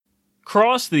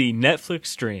Cross the Netflix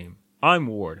stream. I'm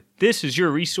Ward. This is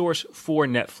your resource for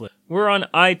Netflix. We're on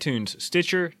iTunes,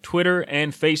 Stitcher, Twitter,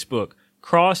 and Facebook.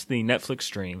 Cross the Netflix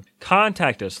stream.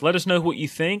 Contact us. Let us know what you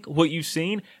think, what you've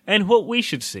seen, and what we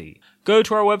should see. Go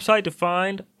to our website to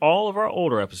find all of our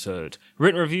older episodes,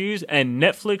 written reviews, and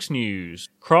Netflix news.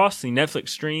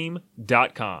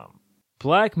 CrossTheNetflixStream.com.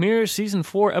 Black Mirror Season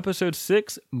 4, Episode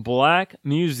 6, Black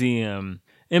Museum.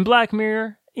 In Black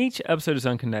Mirror, each episode is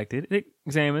unconnected. It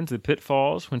examines the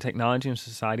pitfalls when technology and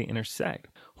society intersect.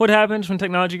 What happens when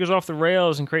technology goes off the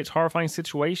rails and creates horrifying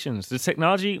situations? Does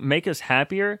technology make us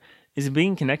happier? Is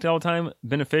being connected all the time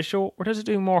beneficial, or does it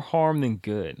do more harm than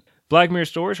good? Black Mirror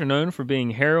stories are known for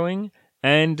being harrowing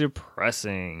and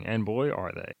depressing, and boy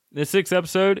are they. The sixth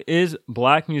episode is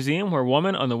Black Museum, where a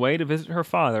woman on the way to visit her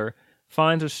father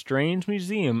finds a strange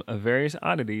museum of various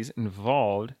oddities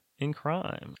involved in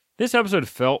crime. This episode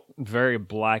felt very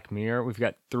Black Mirror. We've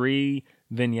got 3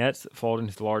 vignettes that fold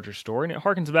into the larger story, and it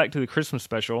harkens back to the Christmas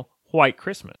special, White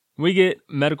Christmas. We get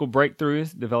medical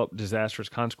breakthroughs, develop disastrous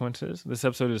consequences. This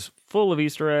episode is full of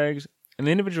Easter eggs, and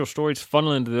the individual stories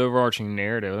funnel into the overarching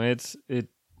narrative. I mean,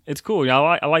 it's cool.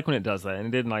 I like when it does that, and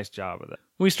it did a nice job of that.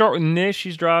 We start with Nish.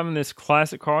 She's driving this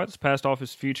classic car that's passed off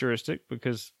as futuristic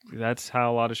because that's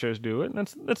how a lot of shows do it, and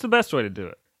that's the best way to do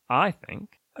it, I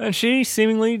think. And she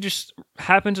seemingly just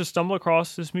happens to stumble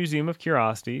across this museum of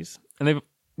curiosities, and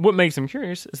what makes them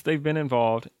curious is they've been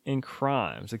involved in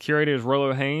crimes. The curator is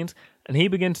Rollo Haynes, and he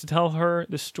begins to tell her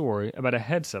the story about a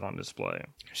headset on display.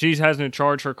 She has to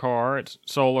charge her car. It's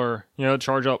solar,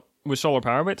 charge up with solar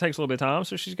power, but it takes a little bit of time,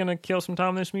 so she's going to kill some time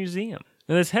in this museum.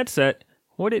 Now, this headset,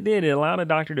 what it did, it allowed a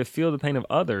doctor to feel the pain of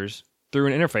others through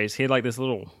an interface. He had like this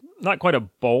little, not quite a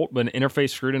bolt, but an interface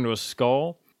screwed into a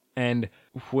skull, and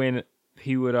when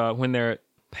their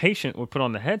patient would put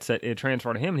on the headset, it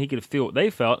transferred to him, and he could feel what they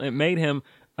felt, and it made him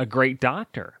a great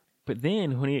doctor. But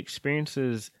then, when he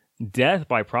experiences death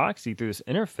by proxy through this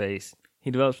interface,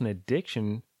 he develops an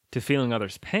addiction to feeling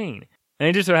others' pain. And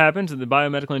it just so happens that the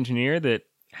biomedical engineer that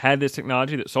had this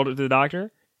technology that sold it to the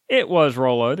doctor, it was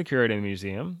Rollo, the curator of the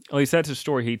museum. At least that's the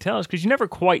story he tells, because you never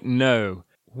quite know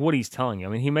what he's telling you. I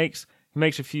mean, he makes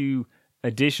a few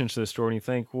additions to the story, and you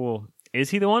think, well, is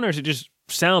he the one, or does it just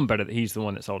sound better that he's the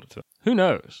one that sold it to him? Who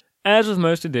knows? As with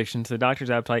most addictions, the doctor's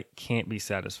appetite can't be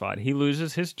satisfied. He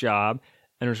loses his job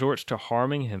and resorts to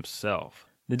harming himself.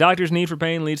 The doctor's need for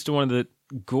pain leads to one of the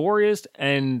goriest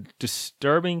and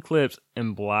disturbing clips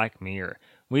in Black Mirror.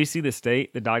 We see the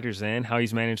state the doctor's in, how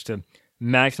he's managed to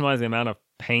maximize the amount of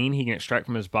pain he can extract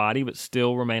from his body but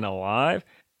still remain alive.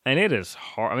 And it is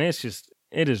hard. I mean,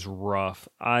 it is rough.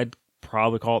 I'd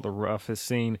probably call it the roughest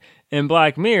scene in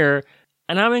Black Mirror.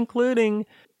 And I'm including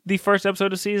the first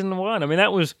episode of season 1. I mean,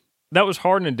 that was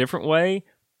hard in a different way.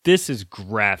 This is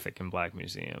graphic in Black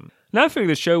Museum. Now, I figured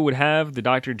the show would have the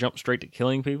doctor jump straight to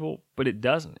killing people, but it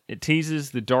doesn't. It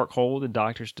teases the dark hole the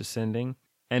doctor's descending,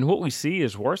 and what we see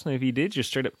is worse than if he did just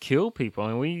straight up kill people.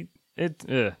 And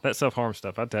that self-harm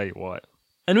stuff, I tell you what.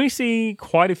 And we see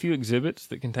quite a few exhibits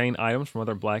that contain items from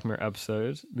other Black Mirror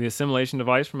episodes. The assimilation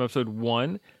device from episode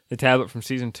 1, the tablet from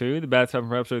season 2, the bathtub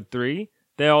from episode 3,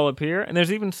 they all appear, and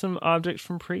there's even some objects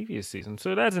from previous seasons.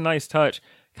 So that's a nice touch.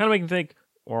 Kind of making me think,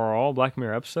 are all Black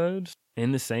Mirror episodes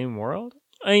in the same world?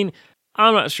 I mean,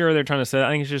 I'm not sure they're trying to say that.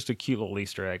 I think it's just a cute little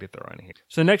Easter egg to throw in here.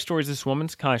 So the next story is this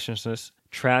woman's consciousness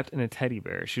trapped in a teddy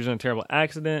bear. She was in a terrible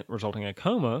accident, resulting in a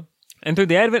coma. And through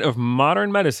the advent of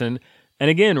modern medicine,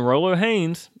 and again, Rollo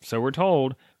Haynes, so we're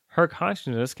told, her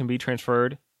consciousness can be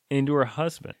transferred into her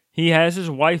husband. He has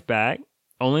his wife back,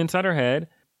 only inside her head,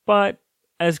 but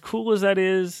as cool as that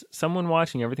is, someone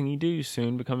watching everything he does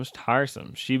soon becomes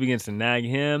tiresome. She begins to nag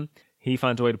him. He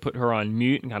finds a way to put her on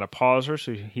mute and kind of pause her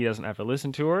so he doesn't have to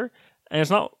listen to her. And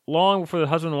it's not long before the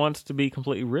husband wants to be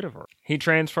completely rid of her. He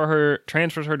transfers her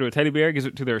to a teddy bear, gives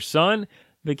it to their son.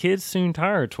 The kids soon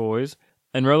tire of toys,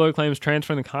 and Rollo claims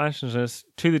transferring the consciousness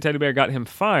to the teddy bear got him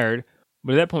fired,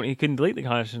 but at that point he couldn't delete the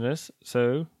consciousness,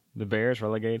 so the bear is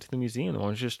relegated to the museum. The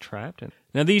one's just trapped in it.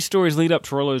 Now these stories lead up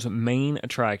to Rollo's main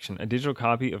attraction, a digital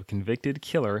copy of convicted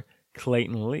killer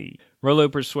Clayton Lee. Rollo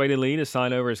persuaded Lee to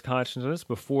sign over his consciousness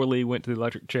before Lee went to the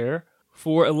electric chair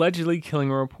for allegedly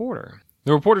killing a reporter.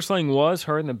 The reporter slaying was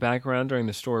heard in the background during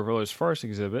the story of Rollo's first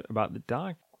exhibit about the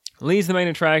doctor. Lee's the main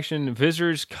attraction.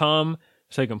 Visitors come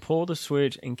so they can pull the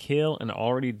switch and kill an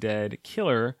already dead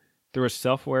killer through a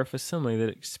self-aware facility that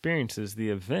experiences the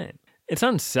event. It's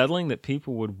unsettling that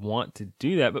people would want to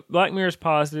do that, but Black Mirror's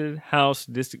posited how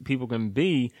sadistic people can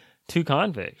be to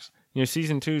convicts.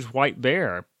 Season 2's White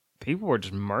Bear, people were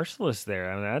just merciless there.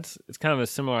 I mean, it's kind of a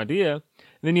similar idea. And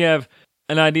then you have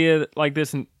an idea like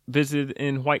this visited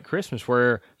in White Christmas,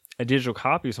 where a digital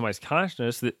copy of somebody's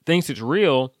consciousness that thinks it's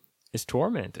real is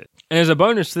tormented. And as a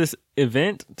bonus to this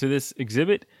event, to this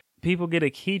exhibit, people get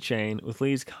a keychain with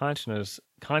Lee's consciousness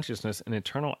in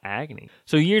eternal agony.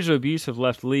 So years of abuse have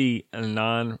left Lee in a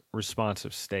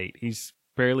non-responsive state. He's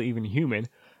barely even human.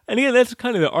 And again, that's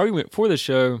kind of the argument for the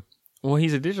show. Well,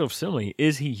 he's a digital facsimile.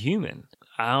 Is he human?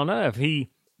 I don't know. If he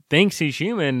thinks he's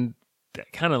human,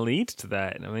 that kind of leads to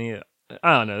that. I mean,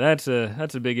 I don't know. That's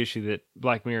a big issue that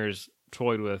Black Mirror's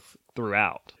toyed with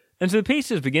throughout. And so the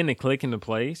pieces begin to click into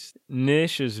place.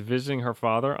 Nish is visiting her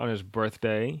father on his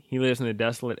birthday. He lives in a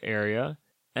desolate area.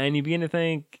 And you begin to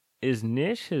think, is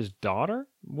Nish his daughter?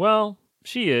 Well,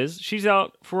 she is. She's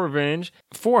out for revenge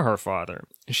for her father.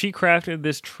 She crafted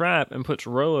this trap and puts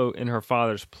Rolo in her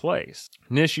father's place.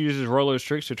 Nish uses Rolo's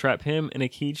tricks to trap him in a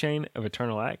keychain of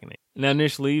eternal agony. Now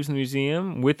Nish leaves the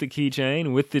museum with the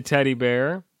keychain, with the teddy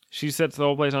bear. She sets the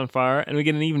whole place on fire, and we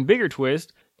get an even bigger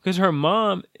twist because her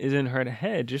mom is in her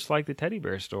head, just like the teddy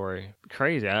bear story.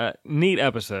 Crazy. Neat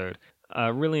episode.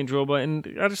 Really enjoyable,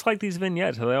 and I just like these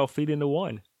vignettes, how they all feed into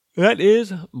one. That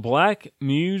is Black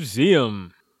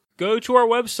Museum. Go to our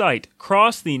website,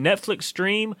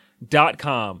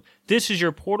 crossthenetflixstream.com. This is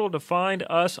your portal to find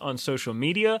us on social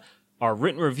media, our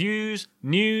written reviews,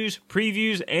 news,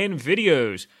 previews, and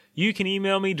videos. You can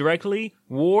email me directly,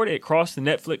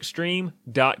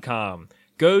 ward@crossthenetflixstream.com.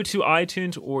 Go to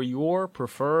iTunes or your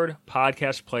preferred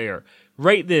podcast player.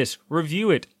 Rate this, review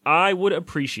it. I would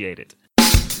appreciate it.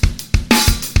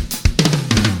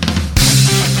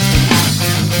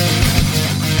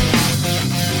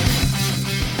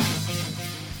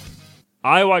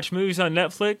 I watch movies on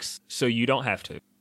Netflix, so you don't have to.